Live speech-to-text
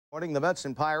Morning, the Mets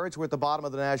and Pirates were at the bottom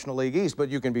of the National League East, but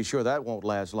you can be sure that won't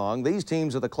last long. These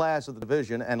teams are the class of the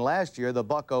division, and last year the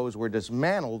Buccos were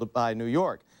dismantled by New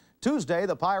York. Tuesday,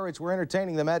 the Pirates were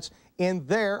entertaining the Mets in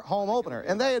their home opener,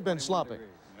 and they had been slumping.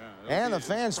 And the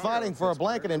fans fighting for a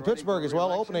blanket in Pittsburgh as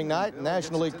well. Opening night,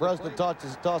 National League president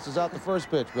tosses out the first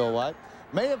pitch, Bill White.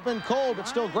 May have been cold, but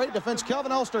still great defense.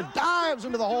 Kelvin Elster dives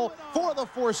into the hole for the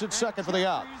force at second for the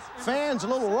out. Fans a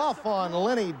little rough on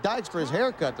Lennie Dykstra's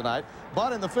haircut tonight,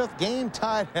 but in the fifth, game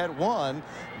tied at 1.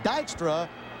 Dykstra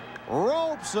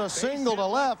ropes a single to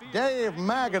left. Dave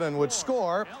Magadan would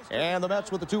score, and the Mets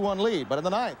with the 2-1 lead. But in the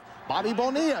ninth, Bobby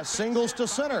Bonilla singles to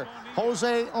center.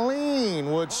 Jose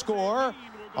Lean would score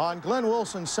on Glenn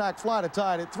Wilson's sac fly to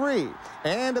tie it at 3.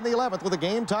 And in the 11th, with the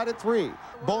game tied at 3,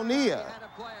 Bonilla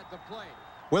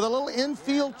with a little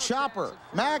infield chopper.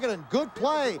 Magadan, good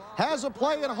play, has a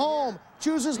play at home,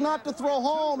 chooses not to throw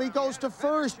home. He goes to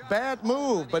first. Bad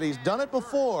move, but he's done it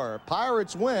before.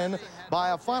 Pirates win by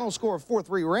a final score of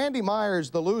 4-3. Randy Myers,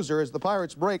 the loser, as the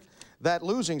Pirates break that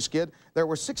losing skid. There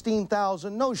were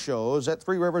 16,000 no-shows at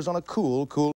Three Rivers on a cool